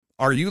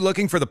Are you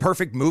looking for the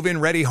perfect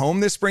move-in ready home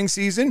this spring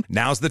season?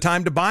 Now's the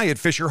time to buy at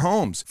Fisher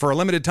Homes. For a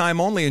limited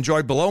time only,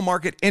 enjoy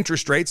below-market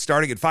interest rates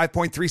starting at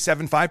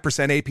 5.375%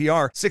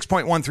 APR,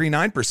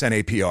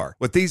 6.139% APR.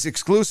 With these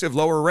exclusive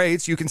lower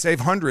rates, you can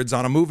save hundreds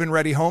on a move-in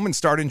ready home and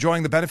start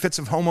enjoying the benefits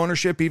of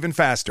homeownership even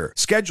faster.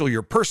 Schedule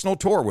your personal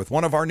tour with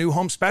one of our new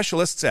home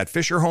specialists at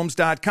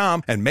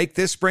FisherHomes.com and make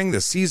this spring the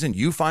season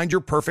you find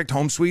your perfect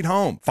home sweet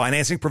home.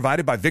 Financing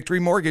provided by Victory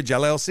Mortgage,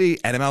 LLC,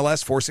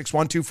 NMLS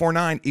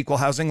 461249, Equal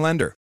Housing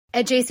Lender.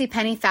 At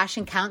JCPenney,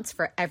 fashion counts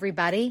for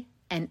everybody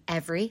and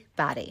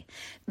everybody.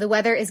 The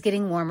weather is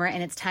getting warmer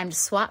and it's time to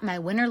swap my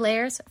winter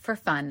layers for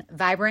fun,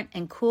 vibrant,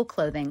 and cool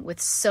clothing. With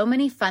so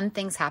many fun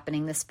things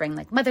happening this spring,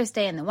 like Mother's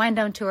Day and the Wind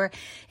Down Tour,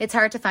 it's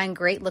hard to find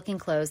great looking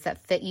clothes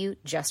that fit you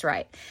just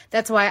right.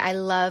 That's why I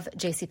love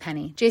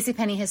JCPenney.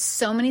 JCPenney has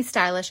so many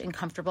stylish and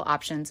comfortable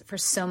options for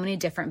so many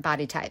different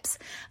body types.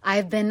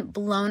 I've been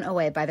blown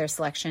away by their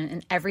selection,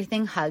 and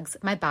everything hugs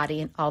my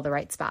body in all the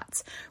right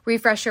spots.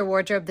 Refresh your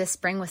wardrobe this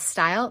spring with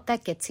style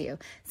that gets you.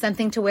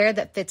 Something to wear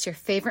that fits your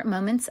favorite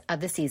moments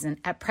of the season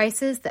at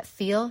prices that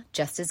feel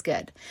just as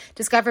good.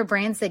 Discover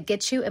brands that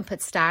get you and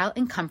put style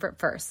and comfort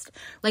first,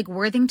 like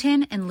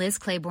Worthington and Liz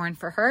Claiborne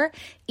for her,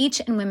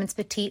 each in women's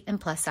petite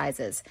and plus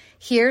sizes.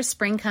 Here,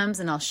 spring comes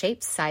in all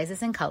shapes,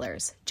 sizes, and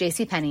colors.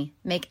 JCPenney,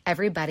 make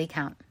everybody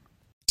count.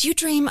 Do you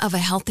dream of a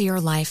healthier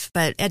life,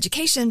 but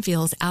education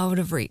feels out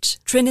of reach?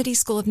 Trinity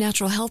School of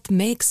Natural Health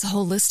makes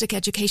holistic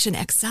education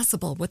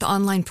accessible with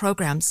online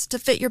programs to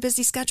fit your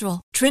busy schedule.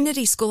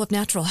 Trinity School of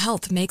Natural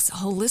Health makes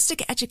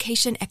holistic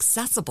education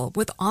accessible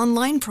with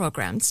online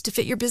programs to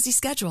fit your busy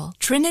schedule.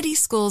 Trinity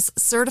School's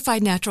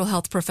Certified Natural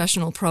Health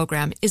Professional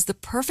Program is the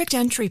perfect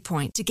entry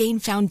point to gain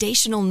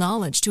foundational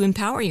knowledge to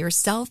empower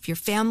yourself, your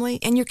family,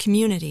 and your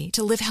community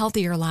to live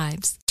healthier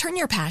lives. Turn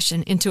your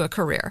passion into a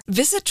career.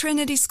 Visit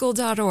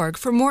trinityschool.org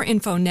for more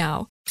info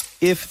now.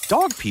 If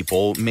dog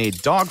people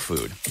made dog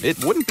food,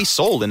 it wouldn't be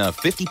sold in a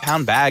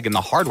 50-pound bag in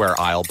the hardware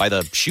aisle by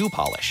the shoe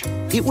polish.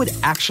 It would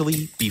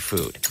actually be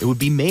food. It would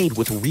be made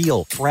with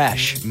real,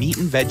 fresh meat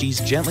and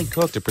veggies gently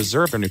cooked to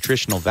preserve their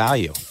nutritional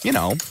value. You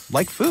know,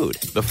 like food.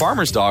 The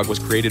Farmer's Dog was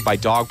created by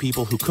dog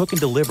people who cook and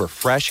deliver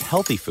fresh,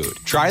 healthy food.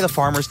 Try the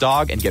Farmer's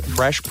Dog and get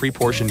fresh,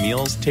 pre-portioned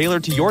meals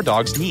tailored to your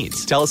dog's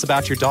needs. Tell us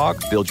about your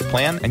dog, build your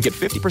plan, and get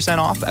 50%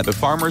 off at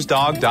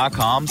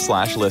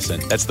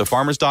thefarmersdog.com/listen. That's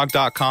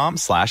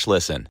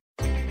thefarmersdog.com/listen.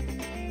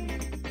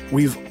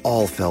 We've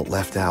all felt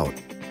left out.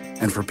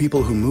 And for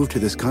people who move to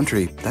this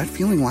country, that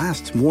feeling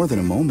lasts more than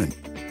a moment.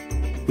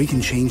 We can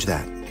change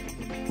that.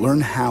 Learn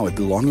how at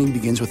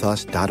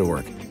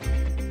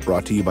belongingbeginswithus.org.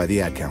 Brought to you by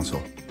the Ad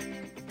Council.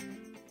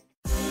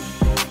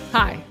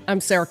 Hi,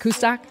 I'm Sarah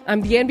Kustak. I'm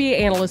the NBA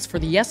analyst for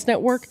the Yes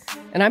Network,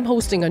 and I'm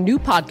hosting a new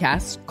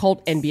podcast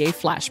called NBA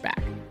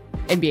Flashback.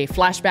 NBA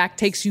Flashback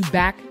takes you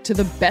back to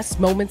the best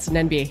moments in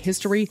NBA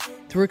history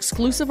through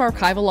exclusive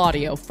archival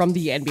audio from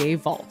the NBA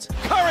Vault.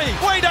 Curry,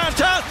 way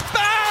downtown,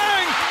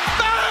 bang!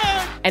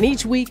 Bang! And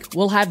each week,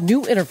 we'll have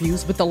new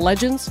interviews with the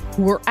legends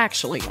who were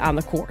actually on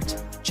the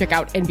court. Check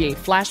out NBA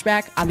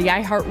Flashback on the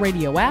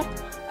iHeartRadio app,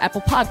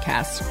 Apple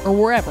Podcasts, or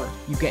wherever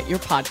you get your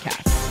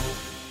podcasts.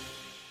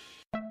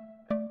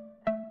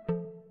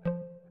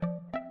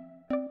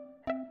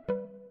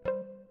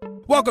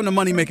 Welcome to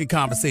Money Making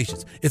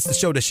Conversations. It's the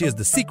show that shares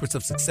the secrets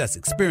of success,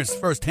 experienced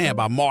firsthand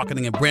by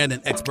marketing and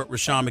branding expert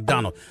Rushion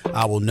McDonald.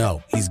 I will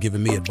know he's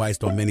given me advice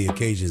on many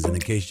occasions, and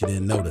in case you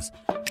didn't notice,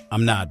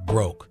 I'm not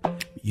broke.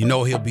 You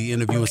know he'll be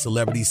interviewing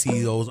celebrity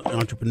CEOs,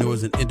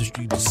 entrepreneurs, and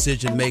industry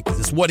decision makers.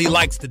 It's what he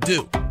likes to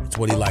do. It's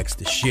what he likes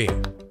to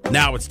share.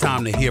 Now it's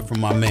time to hear from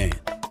my man,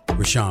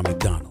 Rushion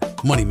McDonald.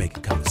 Money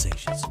Making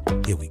Conversations.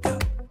 Here we go.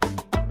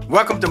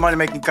 Welcome to Money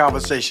Making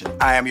Conversation.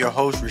 I am your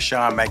host,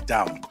 Rushion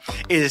McDonald.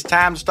 It is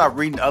time to start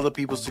reading other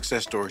people's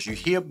success stories. You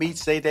hear me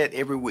say that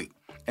every week,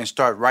 and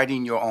start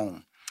writing your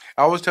own.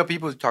 I always tell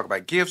people to talk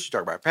about gifts, you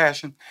talk about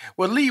passion.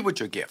 Well, lead with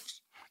your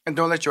gifts. And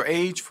don't let your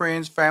age,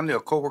 friends, family,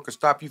 or coworkers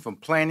stop you from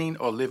planning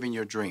or living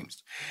your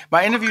dreams.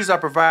 My interviews I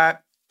provide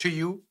to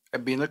you as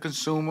being a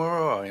consumer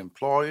or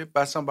employed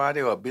by somebody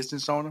or a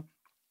business owner.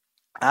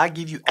 I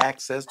give you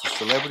access to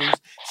celebrities,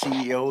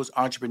 CEOs,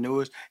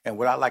 entrepreneurs, and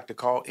what I like to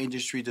call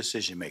industry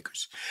decision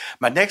makers.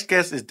 My next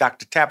guest is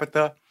Dr.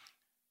 Tabitha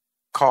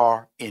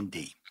Carr,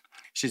 ND.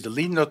 She's the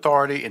leading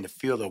authority in the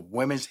field of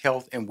women's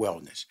health and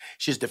wellness.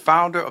 She's the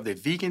founder of the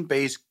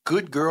vegan-based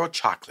Good Girl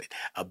Chocolate,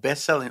 a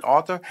best-selling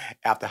author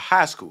after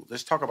high school.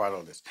 Let's talk about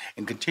all this.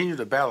 And continue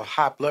to battle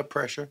high blood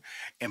pressure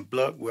and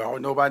blood. We all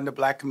know about in the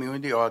black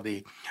community or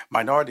the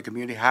minority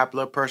community, high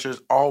blood pressure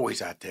is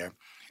always out there,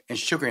 and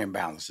sugar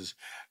imbalances.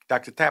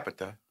 Dr.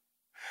 Tabitha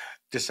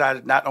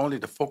decided not only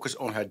to focus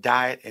on her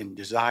diet and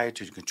desire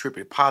to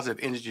contribute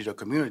positive energy to the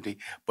community,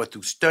 but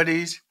through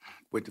studies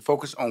with the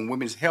focus on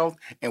women's health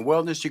and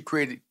wellness,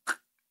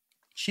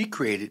 she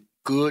created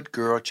Good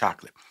Girl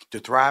Chocolate to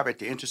thrive at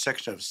the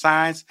intersection of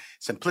science,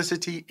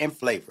 simplicity, and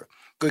flavor.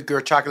 Good Girl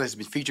Chocolate has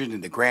been featured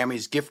in the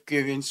Grammys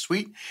gift-giving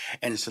suite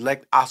and in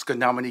select Oscar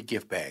nominee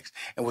gift bags,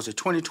 and was a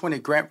 2020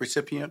 grant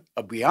recipient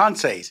of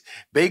Beyonce's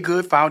Bay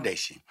Good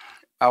Foundation.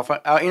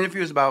 Our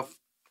interview is about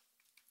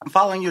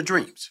following your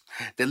dreams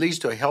that leads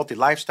to a healthy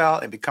lifestyle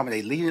and becoming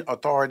a leading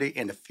authority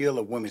in the field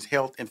of women's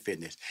health and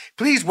fitness.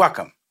 Please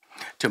welcome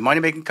to Money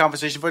Making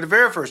Conversation for the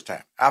very first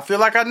time. I feel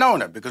like I've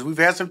known her because we've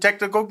had some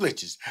technical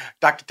glitches.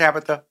 Dr.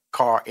 Tabitha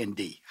Carr-ND.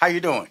 How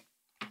you doing?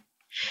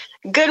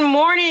 Good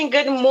morning.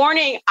 Good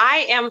morning.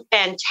 I am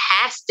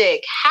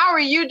fantastic. How are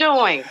you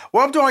doing?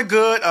 Well, I'm doing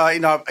good.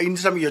 I'm eating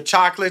some of your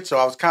chocolate, so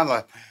I was kind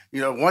of,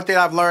 one thing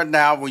I've learned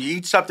now, when you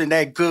eat something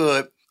that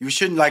good, you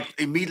shouldn't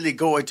immediately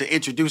go into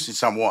introducing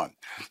someone.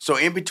 So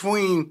in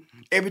between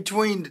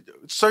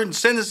certain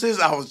sentences,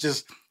 I was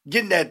just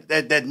getting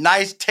that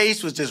nice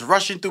taste was just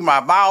rushing through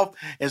my mouth.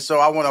 And so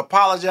I want to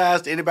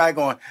apologize to anybody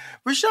going,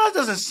 Rashad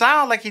doesn't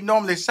sound like he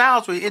normally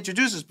sounds when he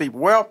introduces people.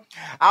 Well,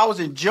 I was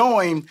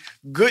enjoying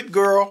Good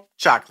Girl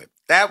chocolate.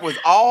 That was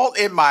all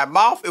in my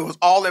mouth. It was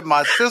all in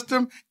my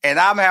system, and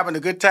I'm having a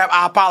good time.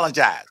 I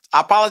apologize.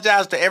 I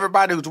apologize to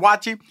everybody who's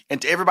watching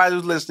and to everybody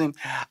who's listening.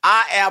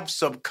 I have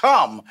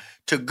succumbed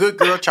to Good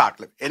Girl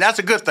chocolate, and that's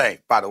a good thing,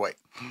 by the way.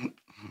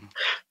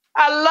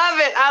 I love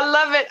it. I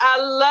love it.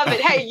 I love it.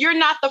 Hey, you're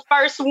not the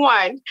first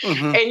one,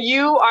 and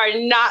you are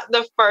not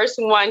the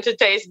first one to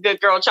taste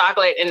Good Girl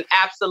chocolate and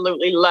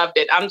absolutely loved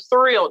it. I'm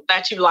thrilled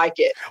that you like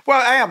it.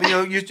 Well, I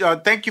am.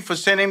 Thank you for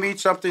sending me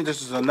something.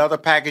 This is another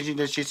packaging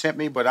that she sent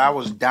me, but I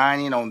was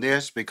dining on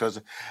this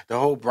because the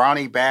whole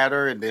brownie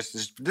batter, and this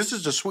is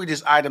the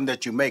sweetest item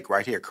that you make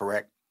right here,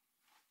 correct?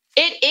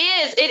 It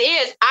is. It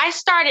is. I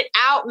started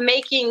out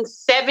making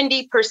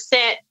 70%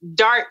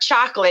 dark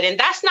chocolate, and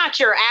that's not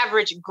your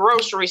average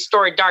grocery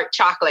store dark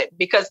chocolate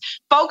because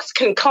folks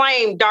can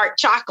claim dark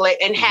chocolate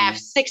and have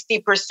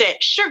 60%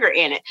 sugar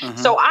in it.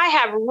 So I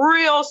have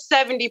real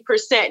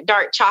 70%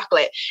 dark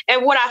chocolate.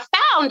 And what I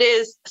found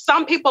is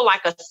some people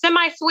like a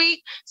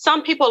semi-sweet,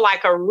 some people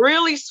like a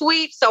really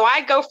sweet. So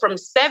I go from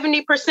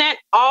 70%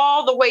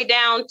 all the way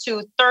down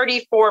to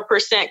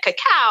 34%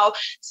 cacao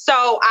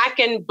so I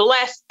can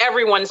bless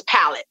everyone's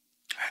palate.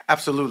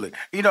 Absolutely.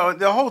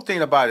 The whole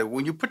thing about it,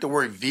 when you put the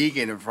word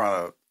vegan in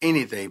front of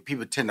anything,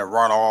 people tend to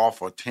run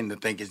off or tend to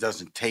think it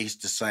doesn't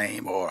taste the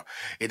same or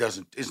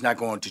it's not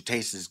going to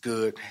taste as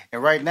good.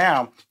 And right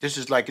now, this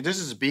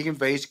is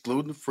vegan-based,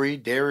 gluten-free,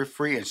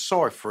 dairy-free, and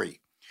soy-free.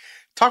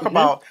 Talk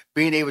about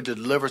being able to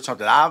deliver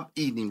something I'm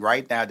eating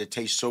right now that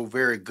tastes so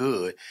very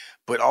good,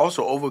 but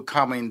also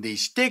overcoming the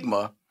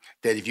stigma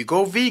that if you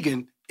go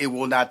vegan, it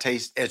will not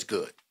taste as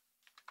good.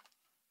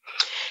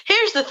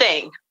 Here's the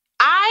thing.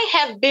 I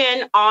have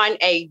been on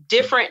a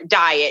different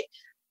diet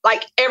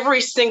like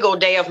every single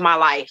day of my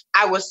life.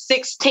 I was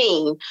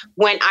 16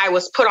 when I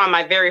was put on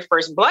my very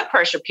first blood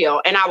pressure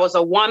pill, and I was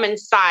a woman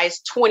size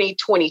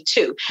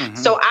 2022.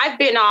 So I've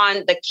been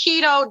on the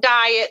keto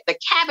diet, the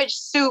cabbage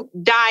soup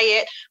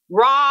diet,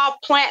 raw,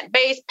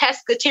 plant-based,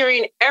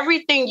 pescatarian,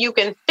 everything you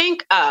can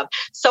think of.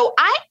 So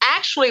I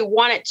actually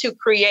wanted to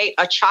create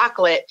a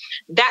chocolate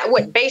that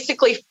would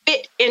basically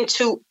fit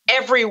into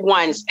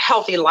everyone's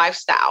healthy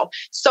lifestyle.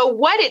 So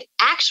what it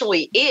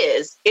actually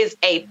is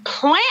a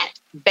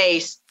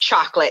plant-based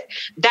chocolate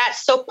that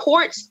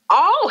supports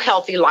all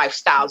healthy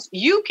lifestyles.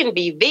 You can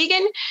be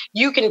vegan,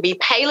 you can be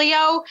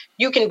paleo,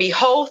 you can be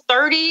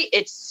Whole30,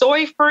 it's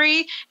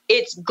soy-free,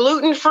 it's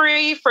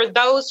gluten-free for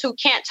those who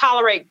can't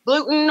tolerate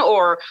gluten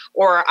or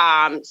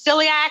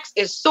celiacs,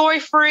 it's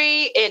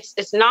soy-free,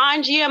 it's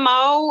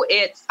non-GMO,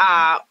 it's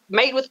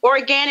made with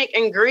organic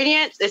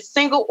ingredients, it's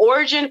single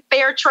origin,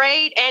 fair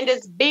trade, and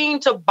it's bean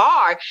to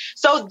bar.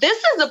 So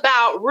this is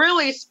about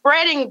really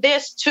spreading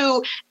this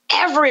to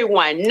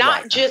everyone,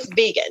 not just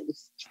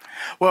vegans.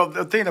 Well,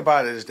 the thing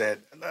about it is that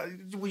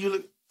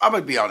I'm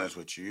going to be honest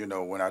with you.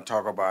 When I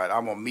talk about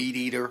I'm a meat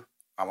eater,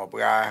 I'm a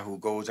guy who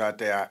goes out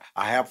there.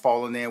 I have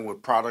fallen in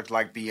with products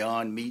like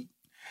Beyond Meat.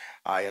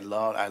 I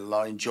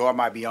enjoy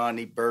my Beyond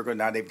Meat burger.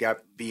 Now they've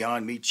got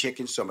Beyond Meat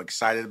chicken, so I'm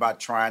excited about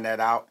trying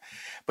that out.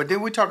 But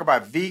then we talk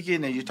about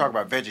vegan and you talk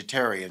about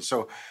vegetarian.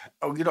 So,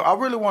 I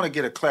really want to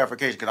get a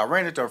clarification because I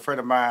ran into a friend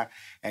of mine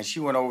and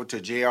she went over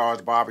to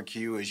JR's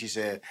barbecue and she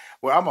said,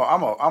 "Well,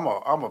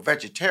 I'm a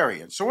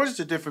vegetarian." So, what is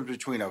the difference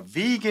between a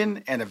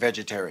vegan and a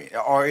vegetarian,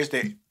 or is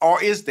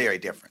there a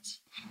difference?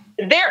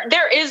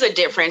 There is a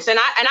difference, and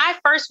I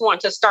first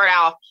want to start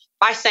out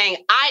by saying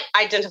I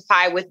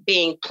identify with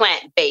being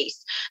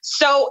plant-based.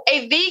 So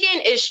a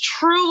vegan is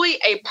truly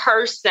a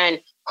person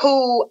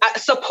who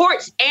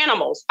supports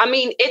animals. I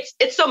mean,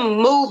 it's a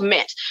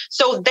movement.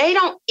 So they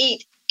don't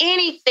eat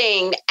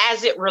anything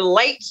as it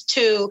relates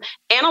to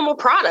animal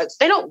products.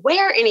 They don't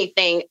wear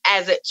anything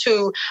as it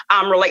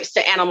relates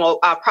to animal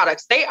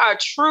products. They are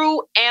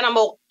true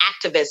animal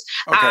activists.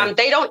 Okay.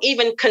 They don't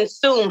even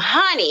consume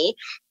honey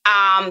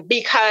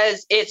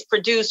because it's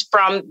produced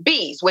from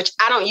bees, which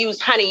I don't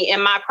use honey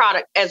in my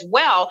product as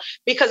well,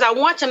 because I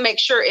want to make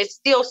sure it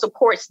still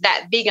supports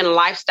that vegan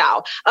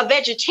lifestyle. A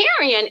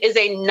vegetarian is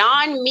a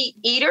non-meat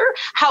eater.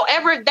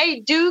 However, they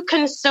do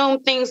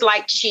consume things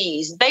like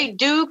cheese. They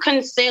do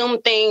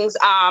consume things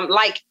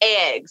like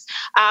eggs,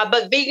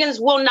 but vegans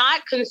will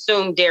not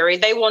consume dairy.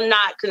 They will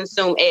not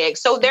consume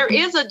eggs. So there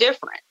is a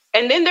difference.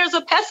 And then there's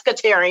a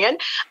pescatarian,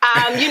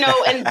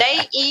 and they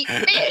eat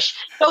fish.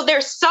 So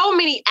there's so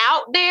many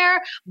out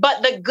there.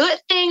 But the good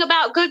thing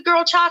about Good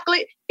Girl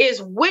Chocolate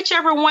is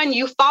whichever one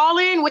you fall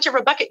in,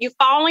 whichever bucket you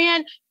fall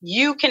in,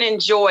 you can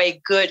enjoy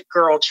Good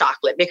Girl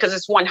Chocolate because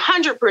it's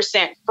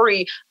 100%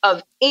 free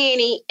of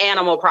any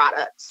animal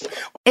products.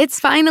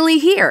 It's finally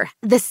here,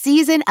 the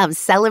season of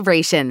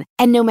celebration.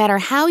 And no matter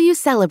how you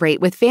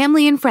celebrate with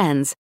family and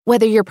friends,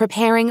 whether you're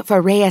preparing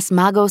for Reyes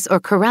Magos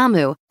or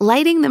Karamu,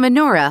 lighting the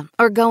menorah,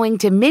 or going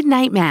to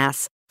midnight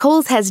mass,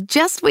 Kohl's has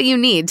just what you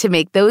need to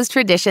make those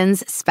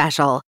traditions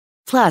special.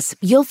 Plus,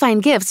 you'll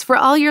find gifts for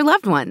all your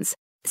loved ones.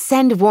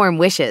 Send warm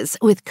wishes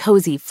with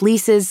cozy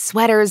fleeces,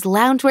 sweaters,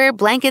 loungewear,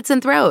 blankets,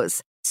 and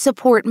throws.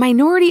 Support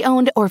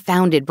minority-owned or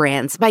founded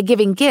brands by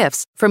giving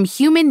gifts from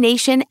Human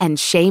Nation and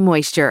Shea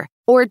Moisture.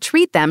 Or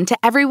treat them to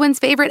everyone's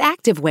favorite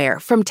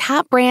activewear from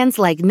top brands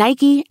like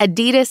Nike,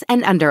 Adidas,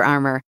 and Under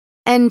Armour.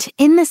 And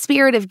in the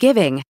spirit of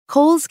giving,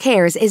 Kohl's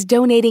Cares is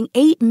donating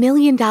 $8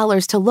 million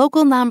to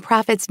local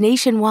nonprofits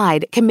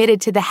nationwide committed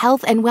to the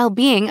health and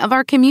well-being of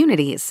our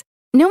communities.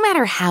 No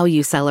matter how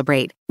you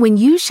celebrate, when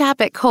you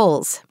shop at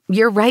Kohl's,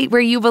 you're right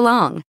where you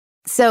belong.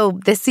 So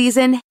this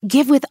season,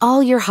 give with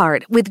all your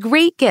heart with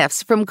great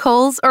gifts from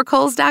Kohl's or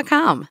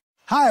Kohls.com.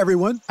 Hi,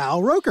 everyone.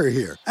 Al Roker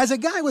here. As a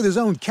guy with his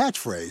own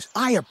catchphrase,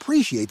 I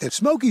appreciate that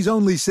Smokey's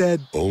only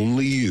said,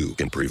 "Only you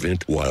can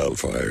prevent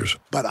wildfires."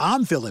 But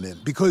I'm filling in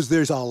because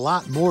there's a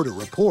lot more to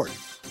report.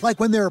 Like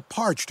when there are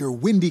parched or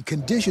windy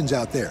conditions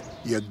out there,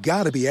 you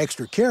gotta be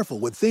extra careful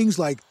with things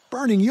like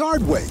burning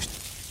yard waste.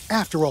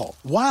 After all,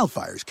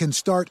 wildfires can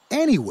start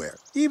anywhere,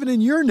 even in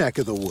your neck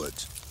of the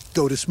woods.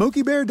 Go to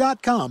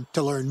SmokeyBear.com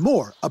to learn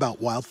more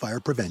about wildfire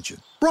prevention.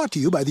 Brought to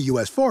you by the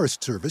U.S.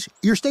 Forest Service,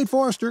 your state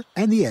forester,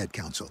 and the Ad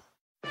Council.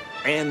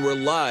 And we're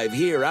live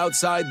here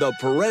outside the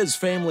Perez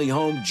family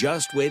home,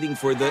 just waiting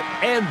for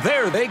and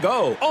there they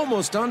go,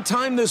 almost on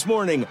time this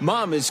morning.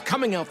 Mom is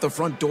coming out the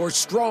front door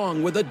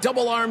strong with a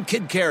double-arm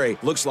kid carry.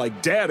 Looks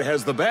like Dad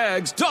has the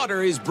bags.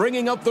 Daughter is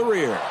bringing up the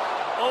rear.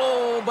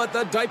 Oh, but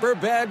the diaper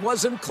bag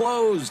wasn't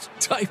closed.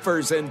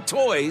 Diapers and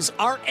toys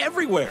are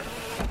everywhere.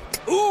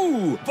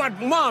 Ooh, but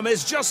Mom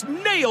has just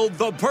nailed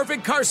the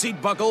perfect car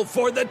seat buckle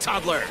for the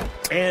toddler.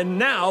 And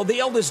now the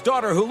eldest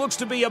daughter, who looks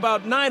to be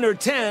about 9 or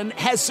 10,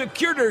 has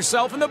secured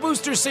herself in the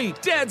booster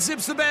seat. Dad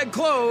zips the bag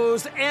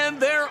closed, and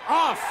they're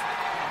off.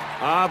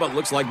 But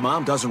looks like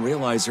Mom doesn't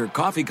realize her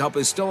coffee cup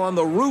is still on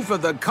the roof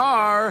of the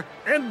car.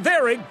 And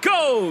there it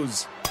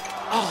goes.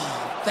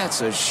 Oh,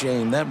 that's a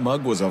shame. That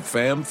mug was a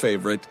fam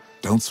favorite.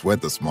 Don't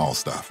sweat the small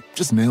stuff.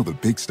 Just nail the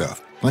big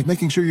stuff. Like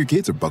making sure your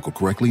kids are buckled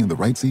correctly in the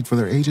right seat for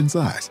their age and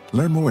size.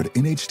 Learn more at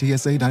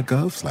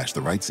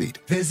nhtsa.gov/the right seat.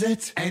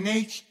 Visit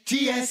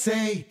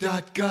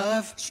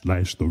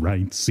nhtsa.gov/the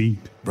right seat.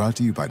 Brought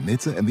to you by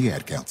NHTSA and the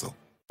Ad Council.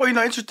 Well,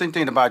 interesting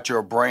thing about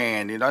your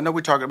brand, I know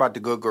we're talking about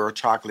the Good Girl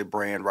Chocolate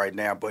brand right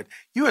now, but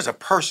you as a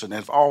person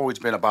have always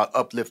been about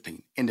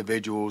uplifting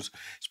individuals,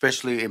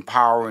 especially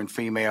empowering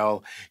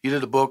female. You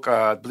did a book,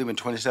 I believe in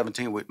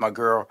 2017, with my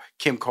girl,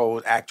 Kim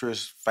Coles,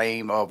 actress,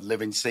 fame of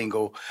Living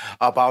Single,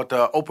 about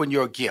Open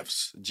Your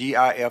Gifts,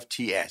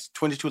 GIFTS,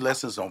 22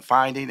 lessons on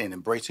finding and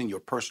embracing your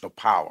personal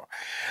power.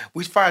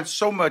 We find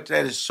so much,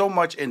 that is so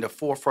much in the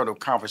forefront of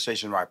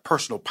conversation, right?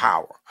 Personal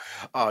power,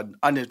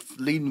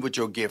 leading with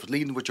your gifts,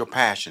 leading with your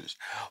passion.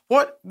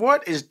 What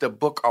is the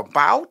book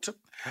about?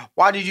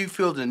 Why did you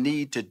feel the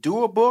need to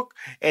do a book?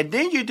 And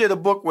then you did the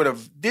book with a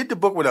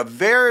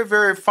very,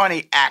 very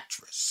funny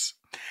actress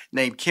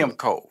named Kim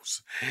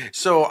Coles.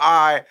 So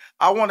I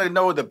want to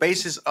know the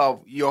basis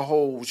of your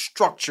whole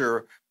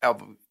structure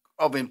of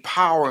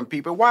empowering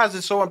people. Why is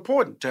it so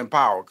important to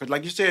empower? Because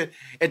like you said,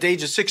 at the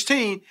age of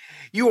 16,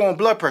 you were on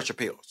blood pressure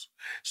pills.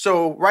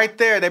 So right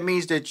there, that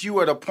means that you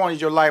are at a point in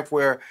your life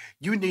where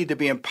you need to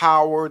be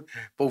empowered,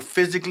 both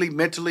physically,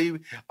 mentally.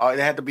 There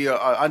had to be an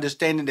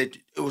understanding that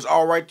it was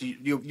all right.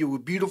 You were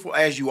beautiful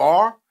as you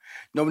are.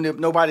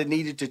 Nobody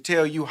needed to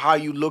tell you how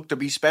you look to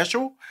be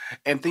special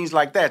and things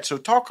like that. So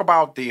talk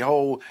about the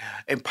whole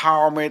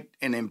empowerment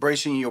and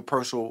embracing your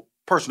personal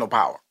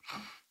power.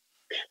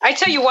 I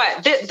tell you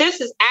what,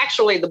 this is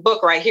actually the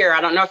book right here. I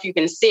don't know if you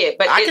can see it,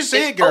 but I can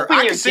see it, girl.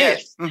 I can see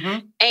it. Mm-hmm.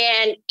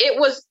 And it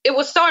was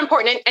so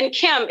important. And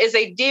Kim is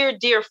a dear,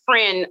 dear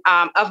friend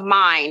of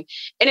mine.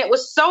 And it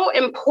was so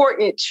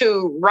important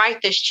to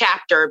write this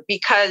chapter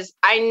because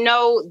I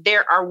know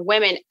there are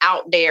women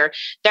out there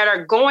that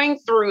are going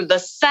through the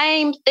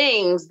same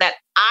things that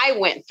I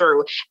went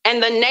through.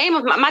 And the name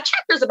of my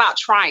chapter is about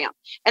triumph.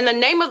 And the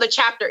name of the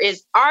chapter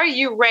is, Are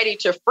You Ready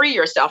to Free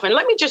Yourself? And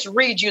let me just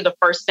read you the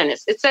first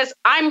sentence. It says,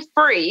 I'm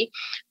free,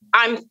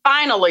 I'm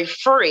finally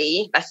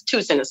free. That's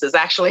 2 sentences,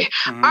 actually.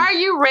 Mm-hmm. Are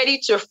you ready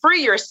to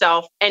free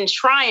yourself and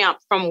triumph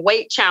from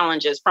weight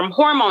challenges, from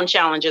hormone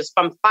challenges,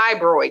 from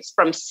fibroids,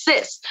 from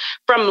cysts,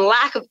 from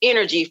lack of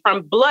energy,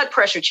 from blood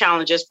pressure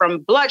challenges, from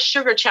blood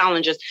sugar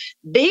challenges?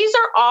 These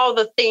are all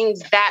the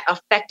things that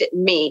affected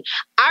me.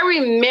 I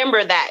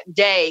remember that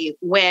day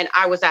when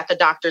I was at the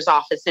doctor's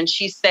office and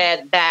she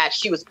said that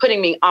she was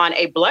putting me on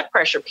a blood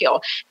pressure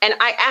pill. And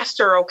I asked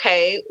her,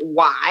 okay,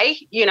 why?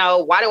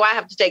 Why do I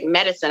have to take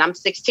medicine? I'm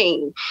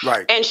 16.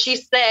 Right. And she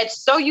said,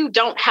 so you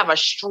don't have a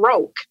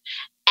stroke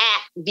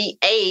at the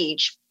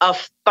age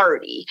of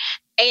 30.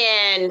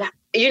 And,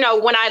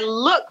 when I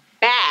look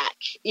back,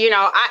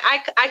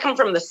 I come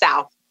from the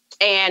South.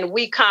 And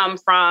we come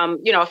from,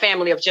 a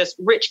family of just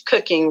rich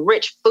cooking,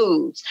 rich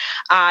foods.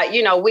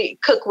 We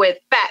cook with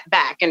fat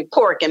back and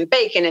pork and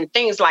bacon and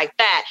things like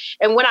that.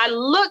 And when I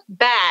look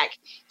back,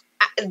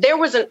 there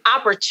was an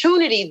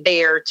opportunity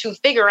there to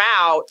figure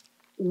out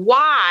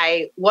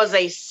why was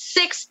a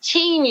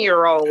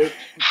 16-year-old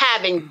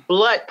having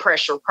blood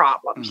pressure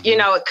problems.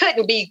 Mm-hmm. It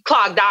couldn't be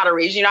clogged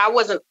arteries. I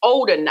wasn't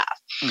old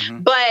enough. Mm-hmm.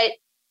 But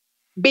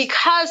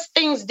because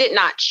things did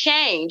not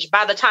change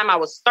by the time I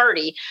was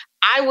 30,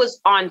 I was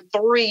on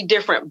 3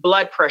 different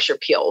blood pressure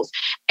pills.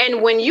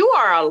 And when you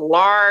are a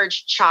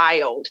large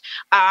child,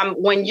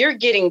 when you're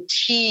getting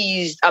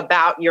teased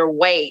about your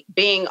weight,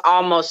 being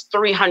almost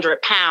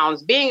 300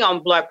 pounds, being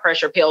on blood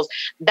pressure pills,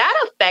 that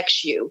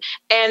affects you.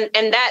 And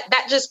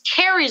that just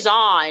carries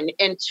on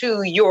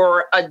into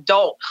your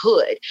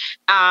adulthood.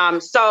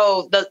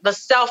 So the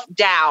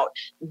self-doubt,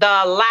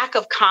 the lack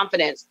of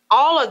confidence,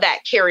 all of that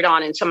carried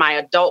on into my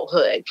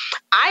adulthood.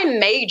 I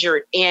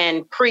majored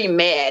in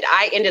pre-med.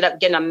 I ended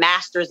up getting a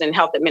master's in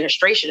health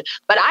administration,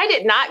 but I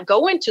did not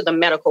go into the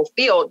medical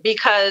field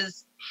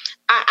because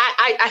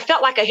I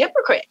felt like a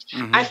hypocrite.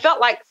 Mm-hmm. I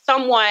felt like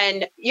someone,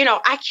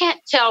 I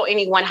can't tell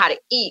anyone how to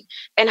eat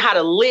and how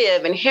to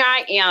live. And here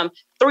I am,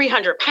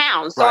 300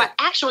 pounds. So right.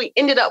 I actually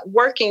ended up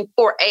working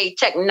for a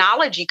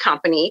technology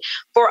company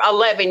for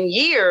 11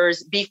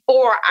 years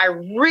before I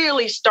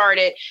really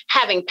started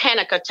having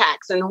panic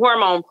attacks and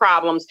hormone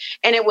problems.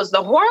 And it was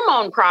the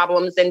hormone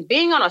problems and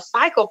being on a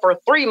cycle for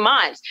 3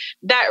 months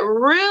that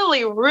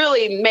really,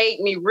 really made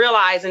me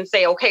realize and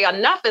say, okay,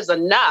 enough is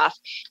enough.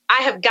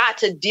 I have got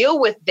to deal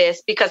with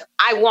this because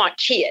I want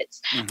kids.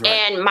 Mm-hmm.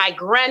 And my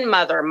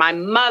grandmother, my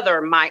mother,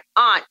 my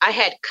aunt, I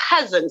had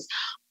cousins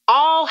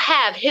all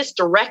have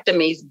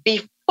hysterectomies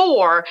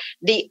before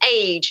the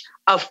age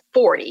of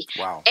 40.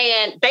 Wow.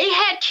 And they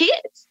had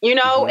kids,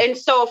 mm-hmm. And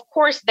so, of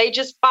course, they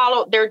just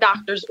followed their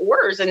doctor's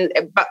orders and,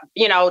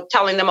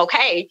 telling them,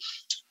 okay,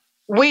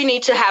 we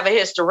need to have a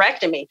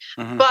hysterectomy.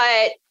 Mm-hmm.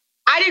 But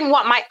I didn't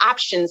want my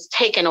options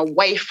taken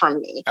away from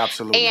me.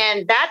 Absolutely.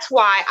 And that's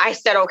why I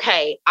said,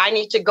 okay, I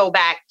need to go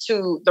back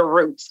to the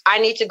roots. I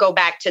need to go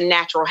back to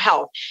natural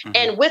health. Mm-hmm.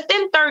 And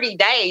within 30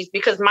 days,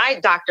 because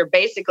my doctor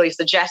basically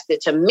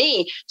suggested to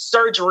me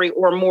surgery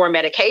or more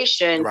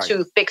medication right.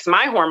 to fix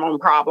my hormone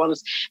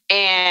problems.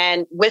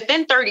 And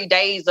within 30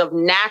 days of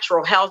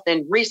natural health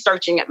and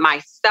researching it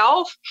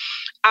myself,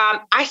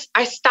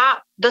 I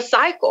stopped the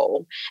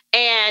cycle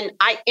and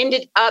I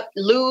ended up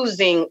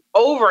losing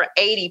over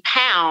 80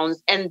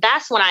 pounds. And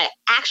that's when I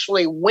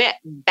actually went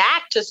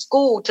back to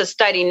school to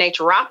study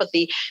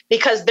naturopathy,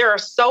 because there are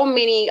so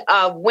many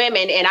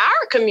women in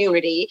our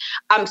community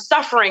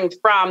suffering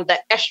from the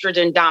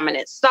estrogen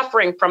dominance,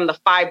 suffering from the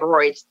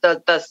fibroids,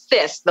 the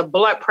cysts, the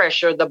blood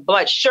pressure, the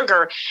blood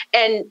sugar.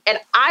 And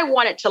I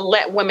wanted to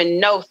let women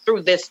know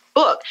through this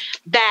book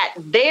that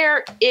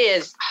there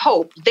is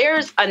hope.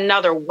 There's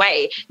another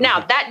way. Now,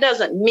 that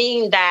doesn't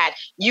mean that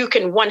you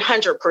can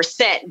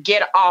 100%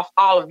 get off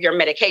all of your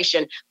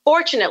medication.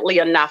 Fortunately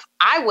enough,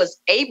 I was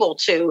able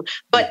to,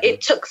 but it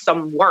took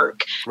some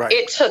work. Right.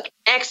 It took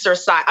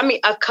exercise.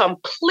 A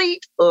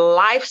complete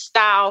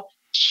lifestyle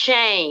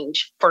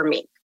change for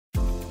me.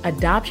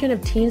 Adoption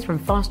of teens from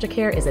foster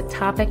care is a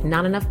topic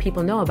not enough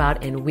people know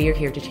about, and we're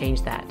here to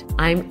change that.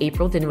 I'm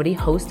April Dinwiddie,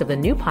 host of the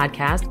new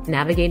podcast,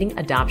 Navigating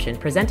Adoption,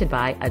 presented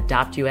by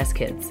Adopt US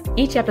Kids.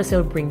 Each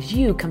episode brings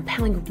you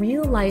compelling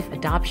real-life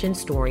adoption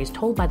stories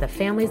told by the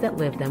families that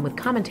live them with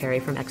commentary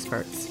from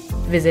experts.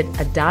 Visit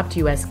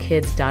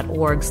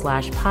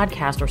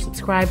adoptuskids.org/podcast or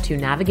subscribe to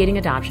Navigating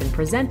Adoption,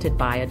 presented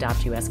by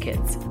Adopt US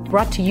Kids.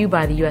 Brought to you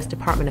by the U.S.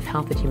 Department of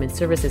Health and Human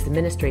Services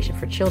Administration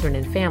for Children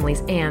and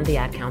Families and the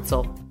Ad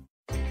Council.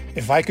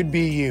 If I could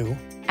be you.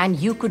 And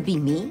you could be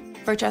me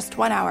for just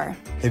 1 hour.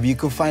 If you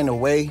could find a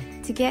way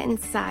to get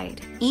inside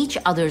each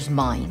other's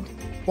mind.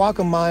 Walk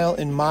a mile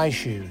in my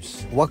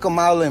shoes. Walk a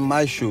mile in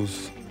my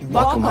shoes.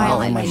 Walk a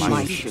mile in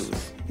my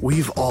shoes.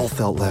 We've all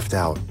felt left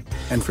out.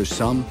 And for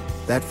some,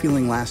 that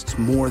feeling lasts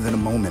more than a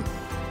moment.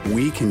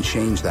 We can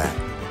change that.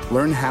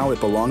 Learn how at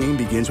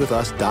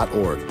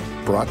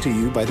belongingbeginswithus.org. Brought to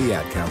you by the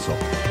Ad Council.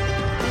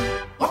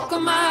 Walk a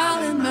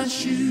mile in my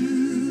shoes.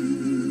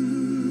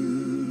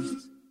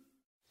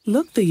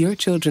 Look through your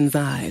children's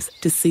eyes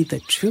to see the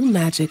true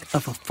magic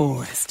of a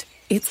forest.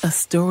 It's a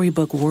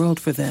storybook world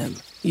for them.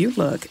 You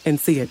look and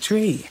see a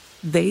tree.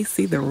 They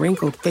see the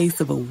wrinkled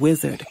face of a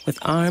wizard with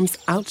arms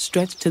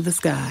outstretched to the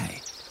sky.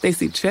 They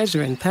see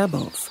treasure in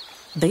pebbles.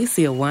 They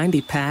see a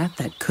windy path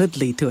that could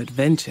lead to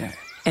adventure.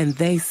 And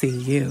they see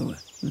you,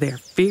 their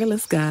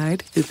fearless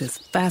guide through this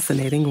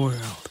fascinating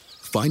world.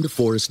 Find a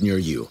forest near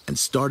you and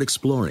start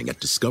exploring at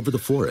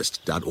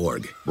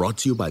discovertheforest.org. Brought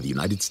to you by the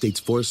United States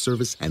Forest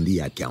Service and the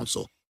Ad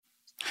Council.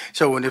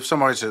 So if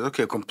somebody says,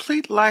 okay,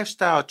 complete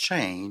lifestyle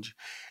change,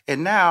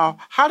 and now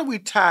how do we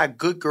tie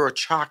good girl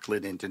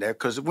chocolate into that?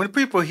 Because when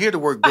people hear the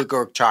word good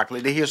girl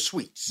chocolate, they hear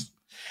sweets.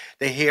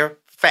 They hear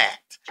fat.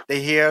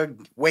 They hear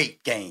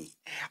weight gain.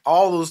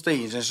 All those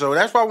things. And so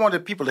that's why I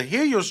wanted people to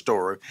hear your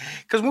story.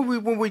 Because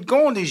when we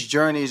go on these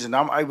journeys, and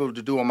I'm able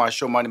to do on my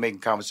show, Money Making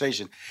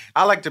Conversation,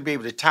 I like to be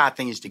able to tie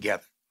things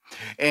together.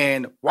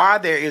 And why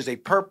there is a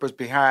purpose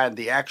behind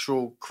the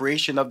actual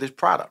creation of this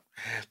product.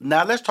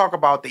 Now, let's talk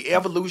about the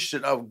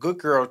evolution of Good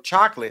Girl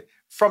Chocolate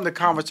from the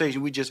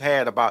conversation we just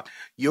had about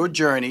your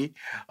journey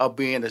of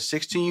being a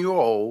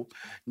 16-year-old,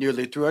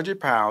 nearly 300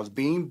 pounds,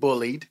 being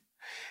bullied,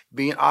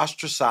 being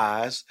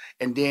ostracized,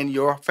 and then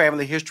your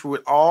family history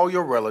with all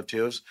your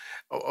relatives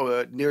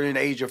near the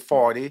age of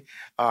 40,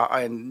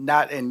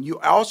 and you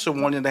also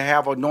wanting to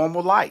have a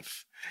normal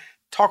life.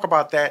 Talk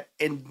about that,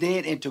 and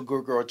then into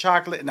Good Girl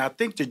Chocolate. And I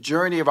think the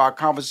journey of our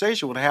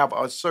conversation would have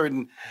a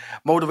certain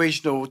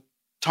motivational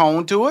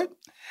tone to it,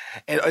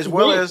 and as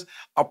well as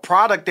a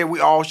product that we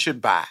all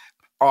should buy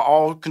or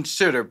all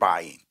consider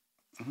buying.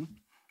 Mm-hmm.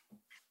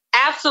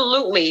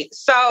 Absolutely.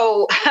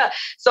 So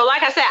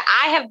like I said,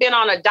 I have been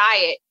on a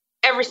diet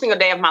every single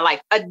day of my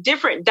life, a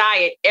different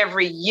diet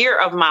every year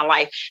of my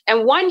life.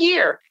 And one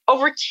year,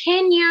 over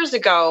 10 years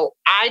ago,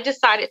 I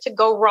decided to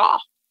go raw.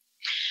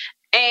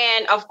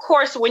 And of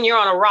course, when you're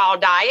on a raw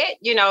diet,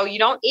 you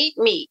don't eat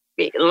meat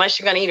unless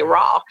you're going to eat it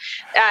raw.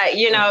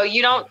 You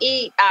don't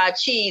eat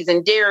cheese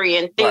and dairy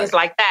and things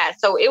like that.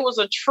 So it was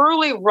a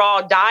truly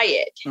raw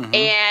diet. Mm-hmm.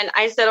 And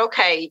I said,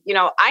 okay,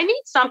 I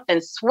need something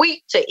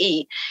sweet to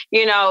eat,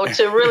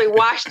 to really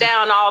wash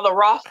down all the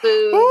raw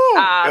food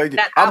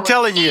that I'm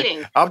telling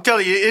you,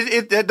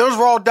 those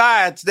raw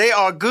diets, they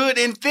are good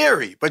in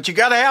theory, but you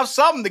got to have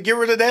something to get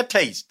rid of that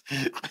taste.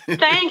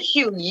 Thank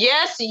you.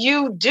 Yes,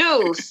 you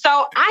do.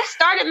 So I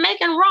started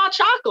making raw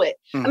chocolate.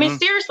 Mm-hmm. I mean,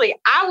 seriously,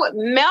 I would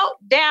melt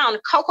down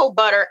cocoa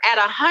butter at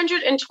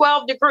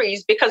 112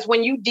 degrees because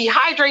when you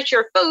dehydrate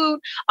your food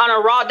on a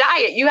raw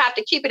diet, you have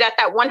to keep it at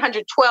that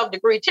 112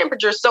 degree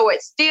temperature. So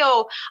it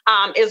still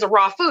is a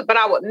raw food, but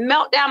I would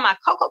melt down my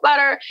cocoa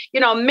butter,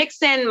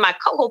 mix in my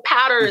cocoa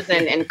powders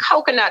and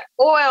coconut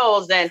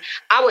oils. And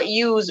I would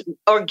use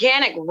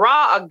organic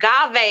raw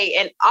agave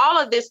and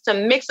all of this to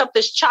mix up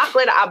this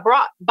chocolate. I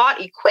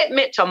bought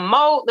equipment to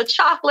mold the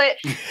chocolate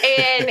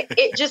and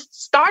it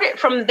just started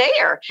from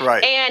there.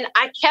 Right. And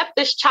I kept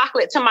this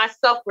chocolate to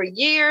myself for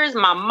years.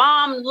 My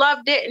mom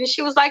loved it. And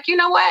she was like, you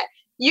know what?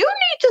 You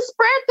need to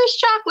spread this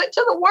chocolate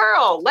to the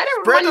world. Let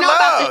everyone know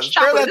about this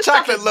chocolate. This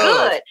stuff is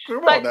good.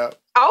 Come on now.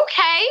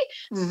 Okay.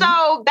 Mm-hmm.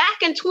 So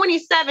back in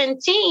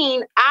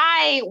 2017,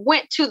 I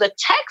went to the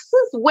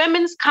Texas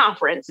Women's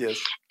Conference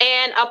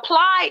and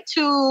applied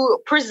to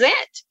present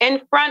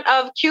in front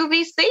of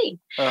QVC.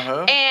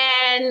 Uh-huh.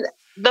 And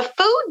the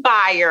food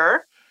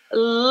buyer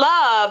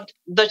loved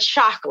the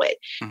chocolate.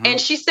 Mm-hmm. And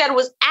she said it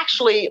was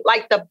actually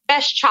like the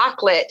best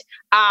chocolate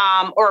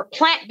or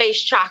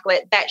plant-based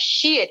chocolate that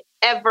she had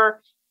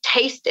ever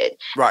tasted.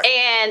 Right.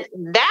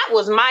 And that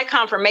was my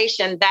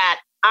confirmation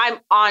that I'm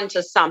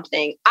onto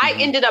something. Mm-hmm.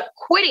 I ended up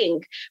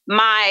quitting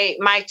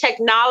my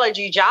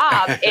technology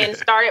job and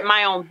started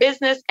my own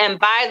business. And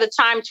by the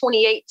time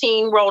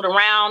 2018 rolled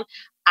around,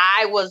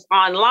 I was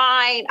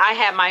online. I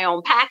had my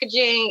own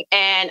packaging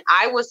and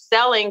I was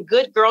selling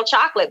Good Girl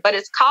Chocolate, but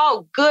it's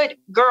called Good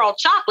Girl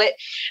Chocolate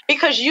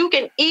because you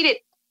can eat it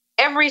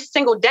every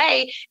single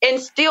day and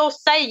still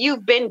say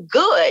you've been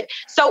good.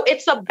 So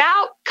it's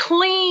about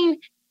clean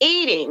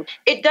eating.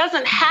 It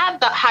doesn't have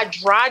the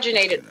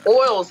hydrogenated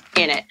oils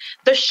in it.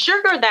 The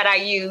sugar that I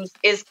use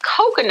is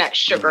coconut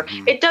sugar.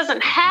 It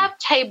doesn't have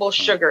table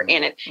sugar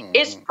in it.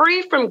 It's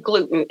free from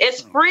gluten.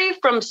 It's free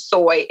from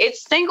soy.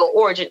 It's single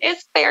origin.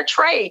 It's fair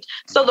trade.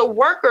 So the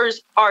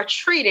workers are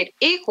treated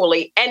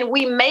equally and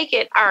we make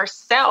it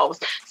ourselves.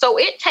 So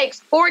it takes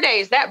 4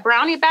 days. That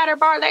brownie batter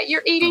bar that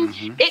you're eating,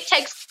 it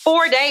takes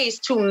 4 days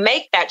to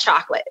make that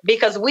chocolate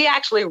because we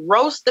actually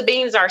roast the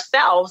beans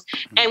ourselves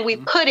and we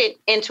put it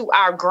into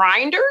our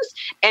grinders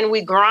and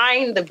we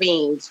grind the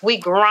beans. We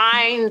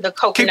grind the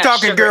coconut sugar. Keep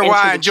talking, girl,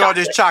 while I enjoy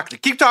this chocolate.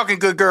 Keep talking,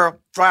 good girl,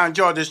 while I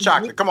enjoy this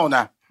chocolate. Come on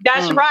now.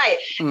 That's right.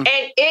 And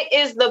it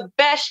is the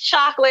best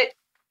chocolate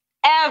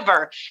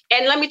ever.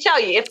 And let me tell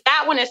you, if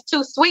that one is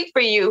too sweet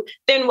for you,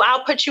 then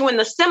I'll put you in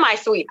the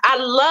semi-sweet. I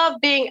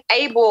love being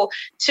able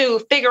to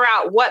figure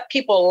out what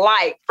people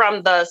like,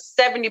 from the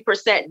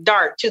 70%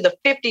 dark to the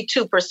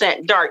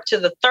 52% dark to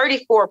the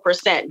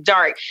 34%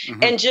 dark,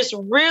 and just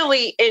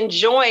really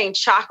enjoying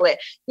chocolate.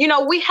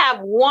 We have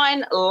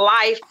one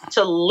life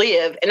to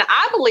live. And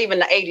I believe in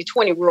the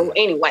 80-20 rule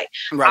anyway.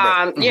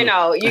 Right.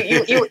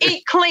 You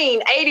eat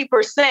clean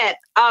 80%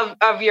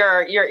 of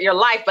your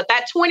life, but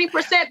that 20%,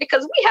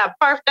 because we have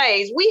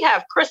birthdays, we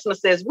have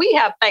Christmases, we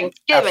have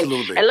Thanksgiving.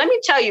 Absolutely. And let me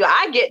tell you,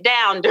 I get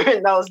down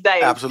during those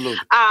days. Absolutely.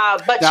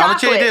 But now,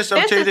 chocolate, this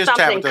is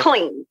something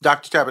clean.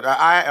 Dr. Tabitha,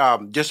 I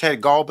just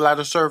had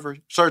gallbladder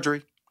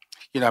surgery.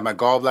 You know, my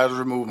gallbladder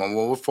removed. I'm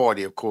over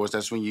 40, of course.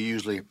 That's when you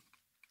usually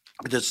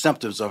the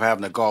symptoms of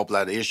having a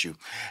gallbladder issue.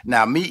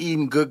 Now, me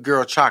eating Good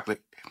Girl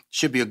chocolate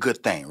should be a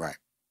good thing, right?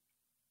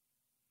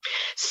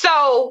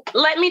 So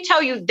let me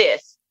tell you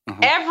this.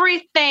 Mm-hmm.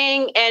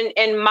 Everything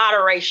in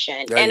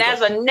moderation. And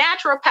as a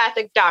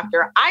naturopathic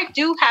doctor, I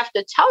do have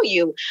to tell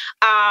you,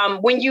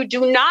 when you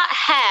do not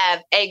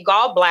have a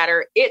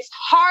gallbladder, it's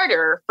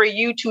harder for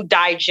you to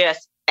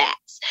digest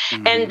fats.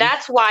 Mm-hmm. And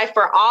that's why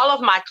for all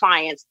of my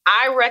clients,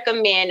 I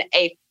recommend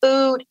a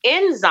food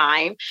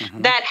enzyme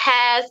that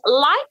has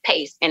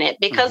lipase in it,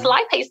 because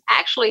lipase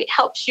actually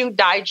helps you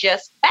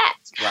digest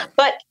fats. Right.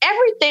 But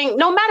everything,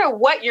 no matter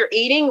what you're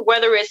eating,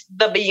 whether it's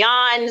the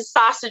Beyond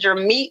sausage or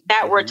meat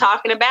that we're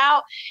talking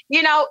about,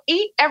 you know,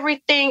 eat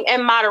everything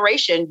in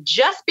moderation.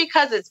 Just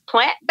because it's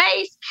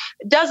plant-based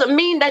doesn't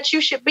mean that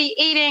you should be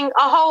eating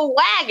a whole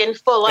wagon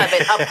full of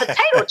it. A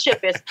potato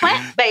chip is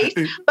plant-based,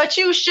 but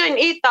you shouldn't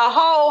eat the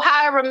whole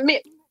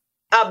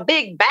a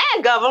big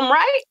bag of them,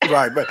 right?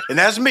 Right, and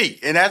that's me.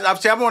 And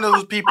I'm one of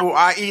those people,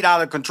 I eat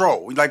out of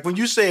control. Like when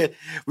you said,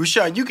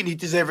 Rushion, you can eat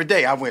this every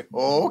day. I went,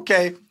 oh,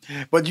 okay.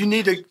 But you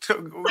need to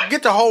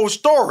get the whole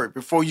story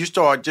before you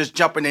start just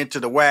jumping into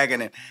the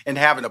wagon and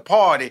having a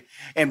party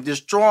and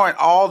destroying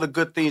all the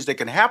good things that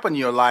can happen in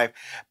your life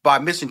by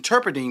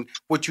misinterpreting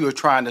what you are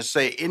trying to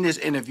say in this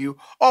interview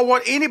or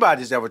what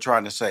anybody's ever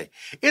trying to say.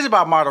 It's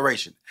about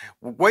moderation.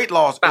 Weight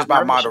loss is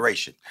about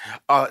moderation.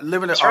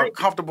 Living a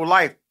comfortable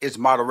life is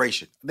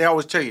moderation. They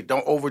always tell you,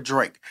 don't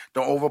overdrink,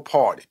 don't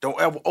overparty, don't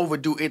ever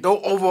overdo it,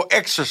 don't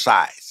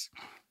over-exercise.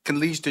 Can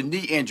lead to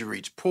knee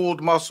injuries,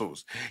 pulled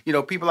muscles. You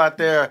know, people out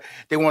there,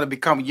 they want to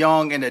become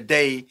young in a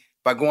day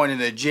by going in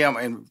the gym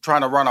and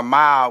trying to run a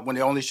mile when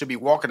they only should be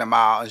walking a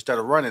mile instead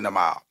of running a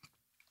mile.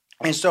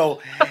 And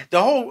so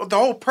the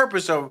whole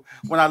purpose of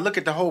when I look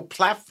at the whole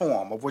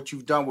platform of what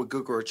you've done with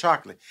Good Girl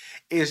Chocolate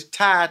is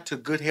tied to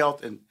good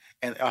health and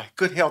a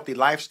good healthy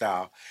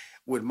lifestyle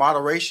with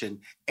moderation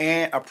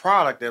and a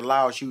product that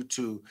allows you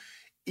to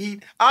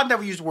eat. I'll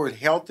never use the word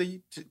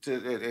healthy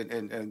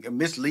and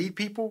mislead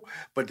people,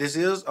 but this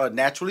is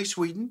naturally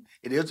sweetened.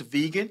 It is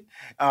vegan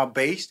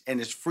based,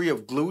 and it's free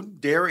of gluten,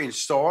 dairy, and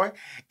soy,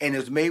 and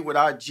it's made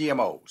without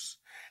GMOs.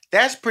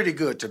 That's pretty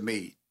good to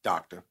me,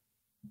 Doctor.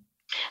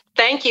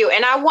 Thank you.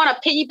 And I want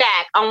to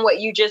piggyback on what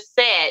you just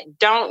said.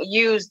 Don't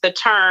use the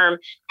term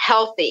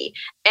healthy.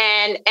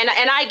 And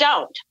I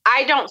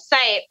don't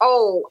say,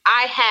 oh,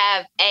 I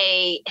have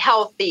a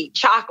healthy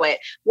chocolate.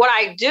 What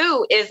I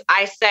do is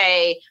I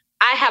say,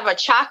 I have a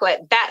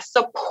chocolate that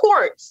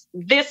supports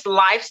this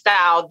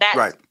lifestyle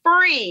that's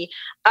free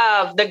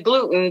of the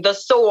gluten, the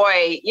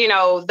soy, you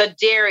know, the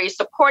dairy,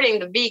 supporting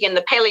the vegan,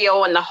 the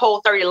paleo, and the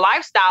Whole30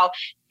 lifestyle.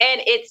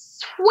 And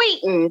it's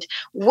sweetened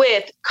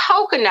with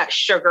coconut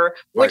sugar,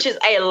 which is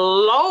a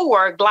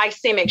lower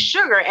glycemic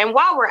sugar. And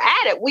while we're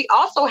at it, we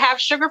also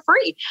have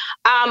sugar-free.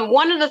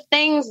 One of the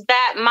things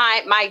that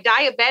my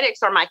diabetics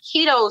or my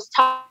ketos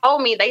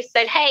told me, they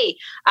said, hey,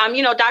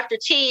 you know, Dr.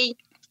 T,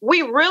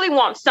 we really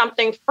want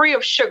something free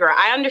of sugar.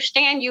 I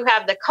understand you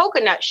have the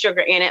coconut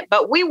sugar in it,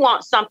 but we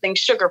want something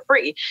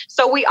sugar-free.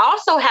 So we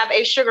also have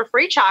a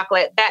sugar-free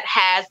chocolate that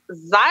has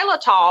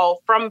xylitol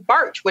from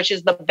birch, which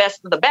is the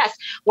best of the best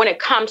when it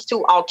comes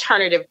to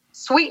alternative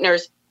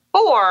sweeteners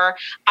for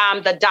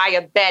the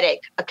diabetic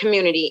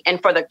community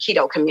and for the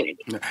keto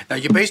community. Now,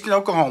 you're based in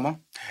Oklahoma,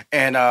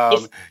 and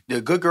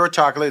the Good Girl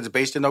Chocolate is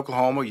based in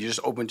Oklahoma. You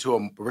just opened to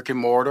a brick and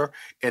mortar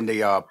in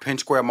the Penn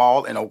Square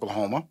Mall in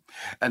Oklahoma.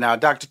 And now,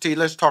 Dr. T,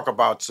 let's talk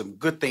about some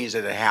good things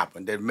that have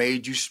happened that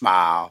made you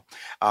smile.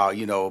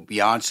 You know,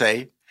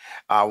 Beyonce.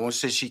 I won't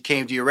say she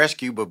came to your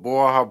rescue, but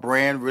boy, her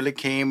brand really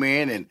came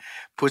in and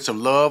put some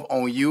love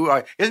on you.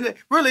 Isn't it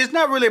really? It's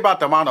not really about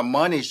the amount of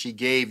money she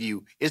gave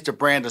you. It's the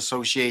brand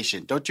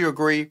association. Don't you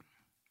agree?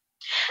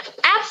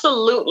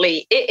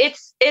 Absolutely.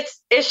 It's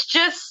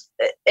just,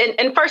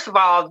 and first of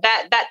all,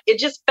 that it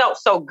just felt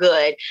so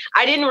good.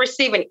 I didn't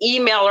receive an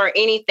email or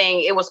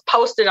anything. It was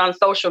posted on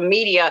social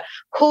media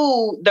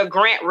who the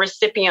grant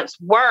recipients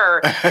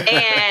were.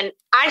 And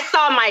I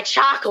saw my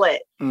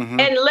chocolate. Mm-hmm.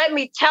 And let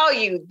me tell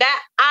you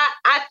that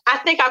I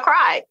think I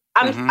cried.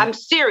 I'm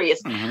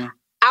serious. Mm-hmm.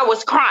 I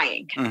was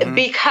crying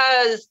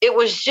because it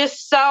was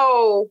just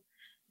so,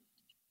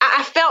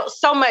 I felt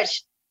so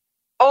much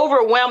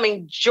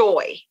overwhelming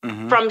joy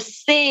from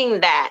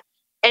seeing that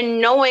and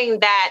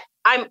knowing that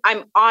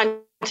I'm on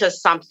to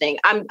something.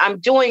 I'm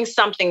doing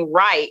something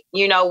right.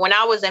 You know, when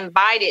I was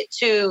invited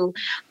to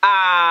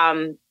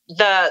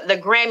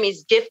the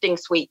Grammys gifting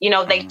suite, you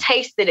know, they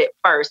tasted it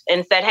first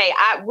and said, hey,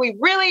 we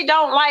really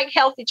don't like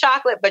healthy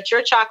chocolate, but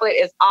your chocolate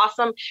is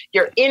awesome.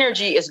 Your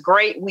energy is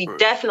great. We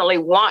definitely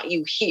want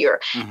you here.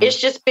 It's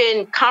just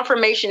been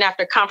confirmation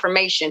after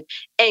confirmation.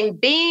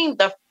 And being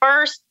the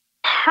first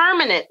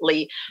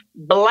permanently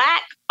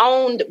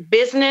Black-owned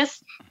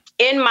business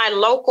in my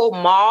local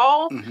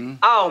mall, Mm-hmm.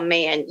 oh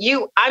man,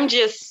 I'm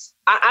just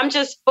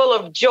full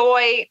of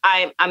joy.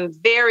 I'm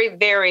very,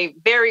 very,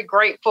 very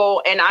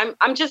grateful, and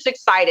I'm just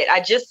excited.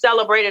 I just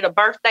celebrated a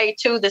birthday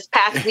too this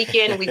past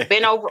weekend. We've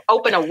been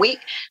open a week,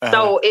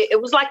 so it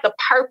was like the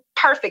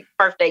perfect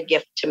birthday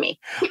gift to me.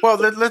 Well,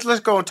 let's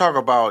go and talk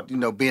about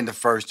being the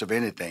first of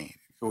anything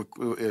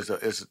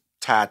is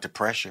tied to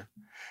pressure,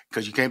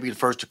 because you can't be the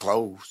first to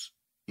close.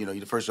 You're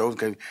the first to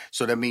open,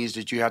 so that means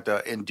that you have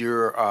to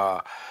endure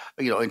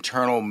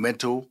internal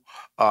mental.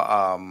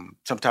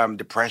 Sometimes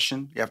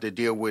depression. You have to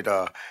deal with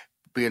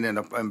being in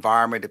an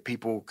environment that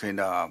people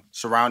can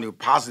surround you with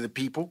positive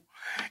people,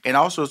 and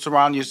also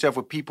surround yourself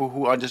with people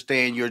who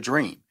understand your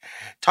dream.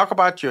 Talk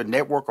about your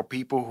network of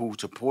people who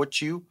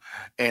support you,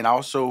 and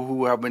also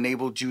who have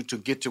enabled you to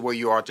get to where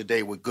you are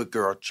today with Good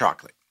Girl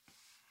Chocolate.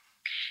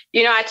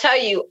 I tell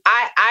you,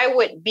 I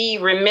would be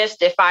remiss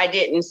if I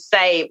didn't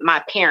say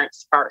my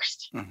parents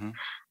first. Mm-hmm.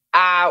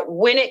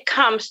 When it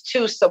comes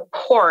to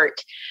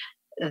support,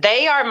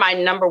 they are my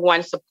number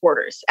one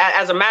supporters.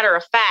 As a matter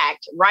of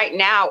fact, right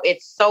now,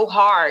 it's so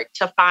hard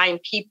to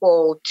find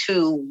people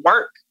to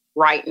work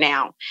right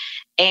now.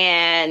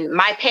 And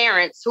my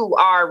parents, who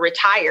are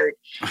retired,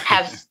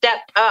 have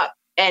stepped up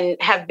and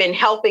have been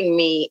helping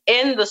me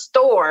in the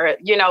store,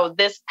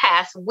 this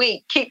past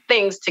week, keep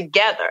things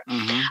together.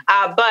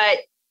 Mm-hmm. But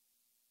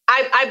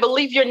I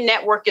believe your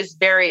network is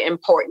very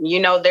important.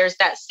 There's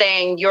that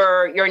saying,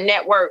 your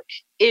network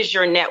is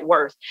your net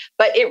worth.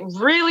 But it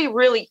really,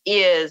 really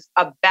is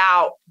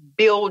about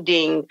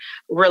building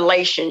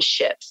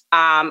relationships.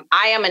 I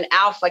am an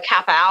Alpha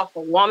Kappa Alpha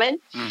woman.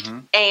 Mm-hmm.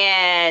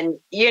 And,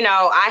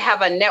 I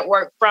have a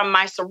network from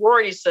my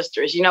sorority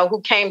sisters,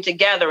 who came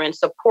together and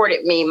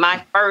supported me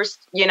my first,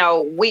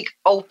 week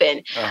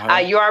open.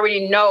 You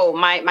already know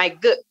my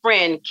good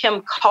friend,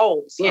 Kim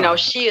Coles,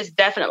 she has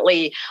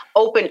definitely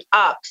opened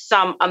up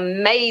some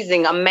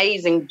amazing,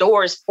 amazing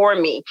doors for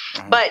me.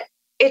 But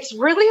it's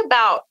really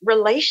about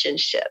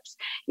relationships.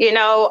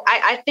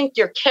 I think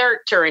your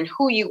character and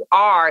who you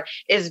are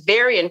is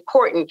very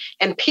important.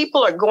 And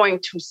people are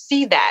going to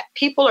see that.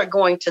 People are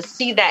going to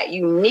see that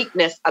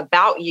uniqueness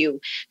about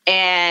you.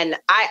 And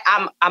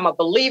I'm a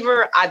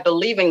believer. I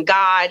believe in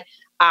God.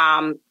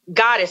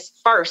 God is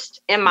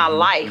first in my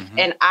life.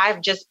 And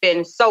I've just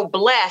been so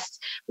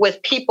blessed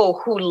with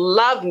people who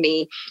love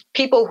me,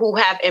 people who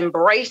have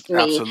embraced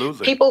me,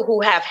 Absolutely. people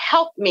who have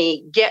helped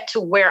me get to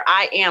where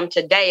I am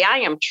today. I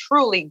am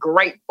truly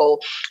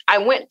grateful. I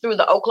went through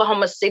the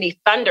Oklahoma City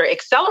Thunder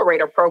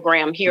Accelerator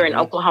program here in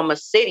Oklahoma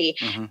City,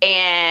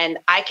 and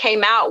I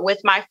came out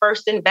with my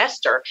first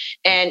investor.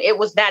 And it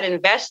was that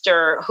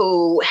investor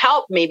who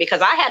helped me,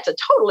 because I had to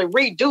totally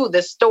redo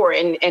this store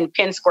in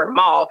Penn Square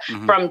Mall,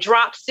 from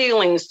drop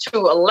ceilings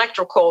to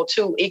electrical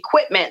to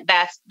equipment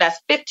that's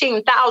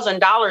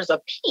 $15,000 a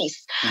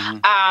piece.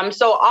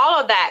 So all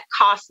of that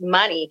costs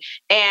money,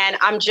 and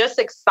I'm just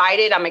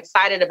excited. I'm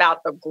excited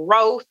about the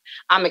growth.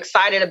 I'm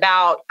excited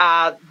about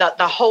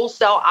the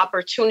wholesale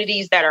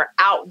opportunities that are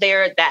out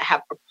there that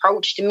have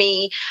approached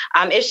me.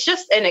 It's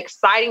just an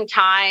exciting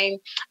time.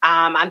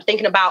 I'm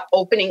thinking about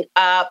opening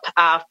up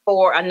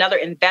for another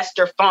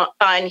investor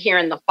fund here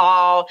in the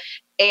fall,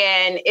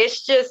 and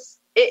it's just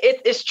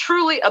it's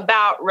truly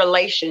about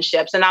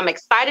relationships. And I'm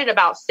excited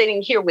about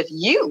sitting here with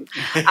you,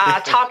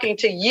 talking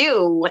to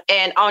you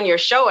and on your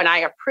show. And I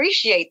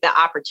appreciate the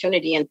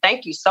opportunity. And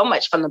thank you so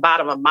much from the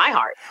bottom of my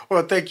heart.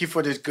 Well, thank you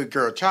for this Good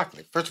Girl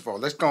Chocolate. First of all,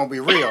 let's go and be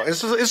real.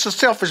 It's a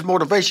selfish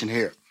motivation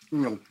here.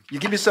 You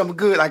give me something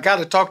good, I got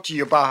to talk to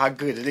you about how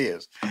good it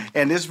is.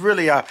 And it's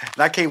really, and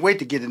I can't wait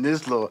to get in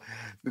this little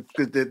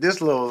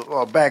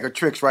bag of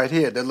tricks right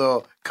here, the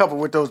little cover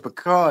with those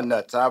pecan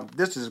nuts.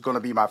 This is going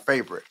to be my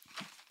favorite.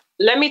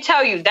 Let me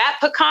tell you, that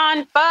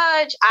pecan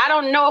fudge, I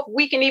don't know if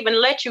we can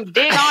even let you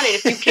dig on it,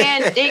 if you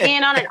can dig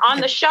in on it on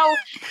the show,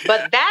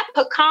 but that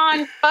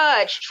pecan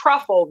fudge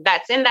truffle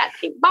that's in that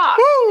pink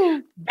box,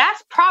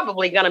 that's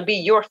probably going to be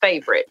your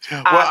favorite.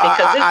 Well,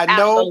 because it's I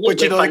know,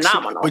 absolutely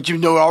phenomenal. But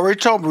already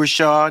told me,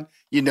 Rashawn,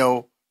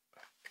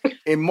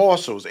 in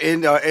morsels,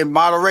 in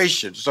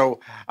moderation.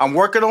 So I'm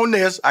working on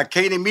this. I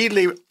can't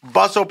immediately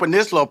bust open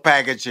this little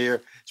package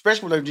here,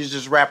 especially when you're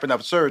just wrapping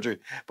up surgery.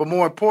 But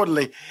more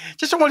importantly,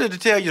 just wanted to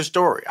tell your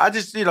story. I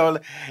just,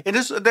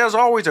 there's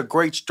always a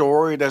great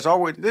story. There's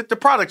always, the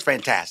product's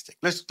fantastic.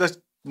 Let's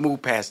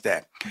move past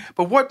that.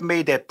 But what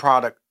made that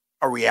product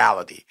a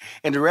reality?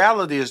 And the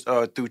reality is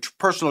through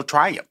personal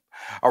triumph.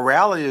 A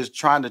reality is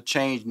trying to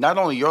change not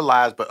only your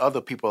lives, but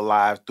other people's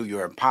lives through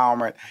your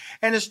empowerment.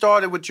 And it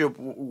started with your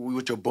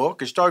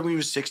book. It started when you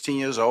were 16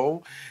 years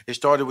old. It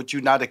started with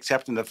you not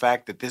accepting the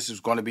fact that this is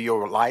going to be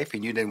your life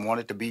and you didn't want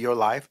it to be your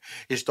life.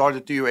 It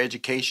started through your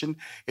education.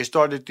 It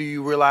started through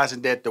you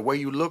realizing that the way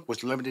you look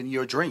was limiting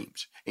your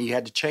dreams, and you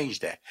had to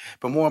change that.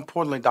 But more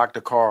importantly,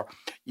 Dr. Carr,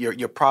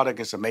 your product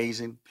is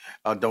amazing.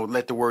 Don't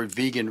let the word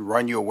vegan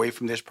run you away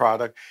from this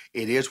product.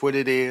 It is what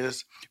it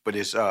is, but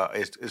it's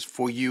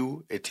for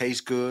you. It tastes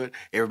taste good.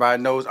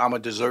 Everybody knows I'm a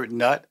dessert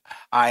nut.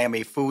 I am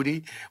a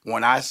foodie.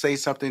 When I say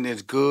something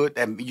is good,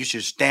 and you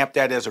should stamp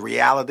that as a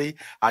reality.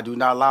 I do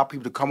not allow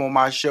people to come on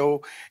my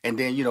show and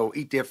then,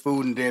 eat their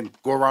food and then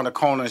go around the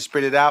corner and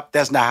spit it out.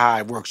 That's not how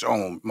it works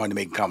on Money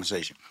Making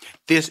Conversation.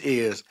 This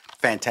is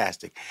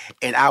fantastic.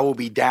 And I will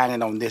be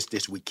dining on this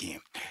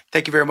weekend.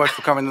 Thank you very much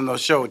for coming on the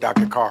show,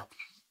 Dr. Carr.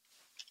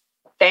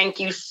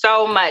 Thank you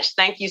so much.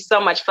 Thank you so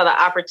much for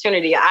the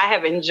opportunity. I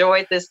have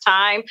enjoyed this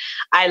time.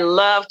 I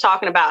love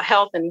talking about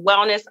health and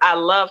wellness. I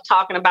love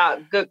talking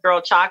about Good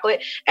Girl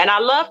Chocolate. And I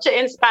love to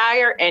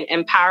inspire and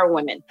empower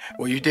women.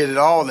 Well, you did it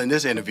all in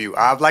this interview.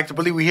 I'd like to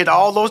believe we hit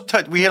all those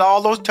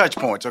touch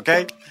points,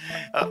 okay?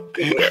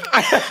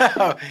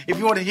 If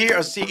you want to hear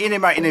or see any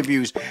of my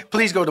interviews,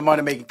 please go to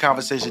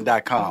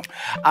moneymakingconversation.com.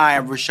 I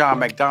am Rushion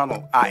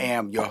McDonald. I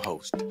am your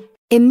host.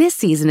 In this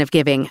season of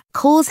giving,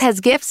 Kohl's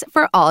has gifts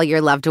for all your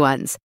loved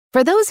ones.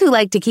 For those who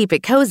like to keep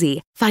it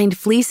cozy, find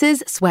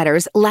fleeces,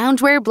 sweaters,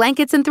 loungewear,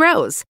 blankets, and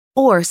throws.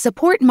 Or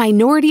support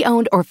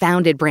minority-owned or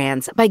founded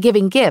brands by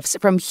giving gifts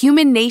from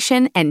Human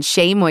Nation and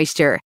Shea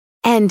Moisture.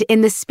 And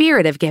in the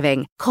spirit of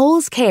giving,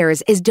 Kohl's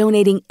Cares is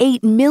donating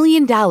 $8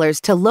 million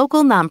to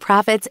local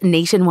nonprofits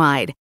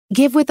nationwide.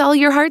 Give with all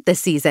your heart this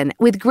season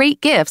with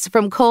great gifts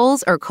from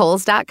Kohl's or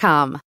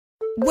Kohls.com.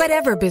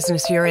 Whatever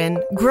business you're in,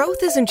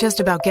 growth isn't just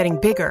about getting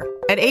bigger.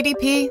 At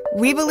ADP,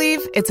 we believe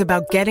it's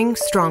about getting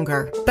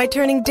stronger by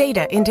turning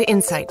data into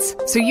insights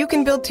so you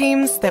can build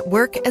teams that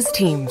work as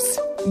teams.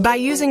 By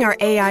using our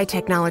AI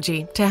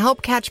technology to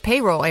help catch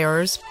payroll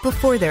errors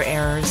before they're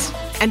errors.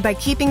 And by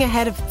keeping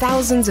ahead of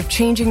thousands of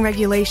changing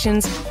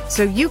regulations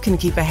so you can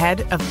keep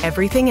ahead of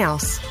everything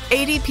else.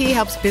 ADP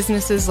helps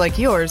businesses like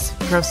yours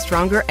grow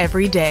stronger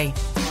every day.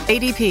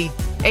 ADP,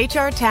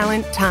 HR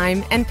talent,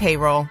 time, and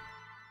payroll.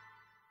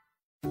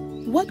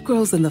 What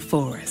grows in the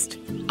forest?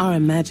 Our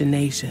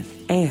imagination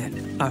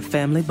and our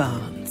family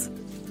bonds.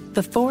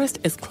 The forest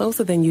is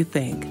closer than you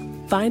think.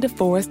 Find a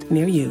forest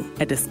near you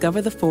at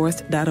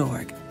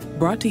discovertheforest.org.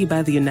 Brought to you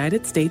by the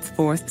United States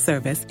Forest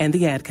Service and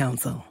the Ad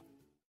Council.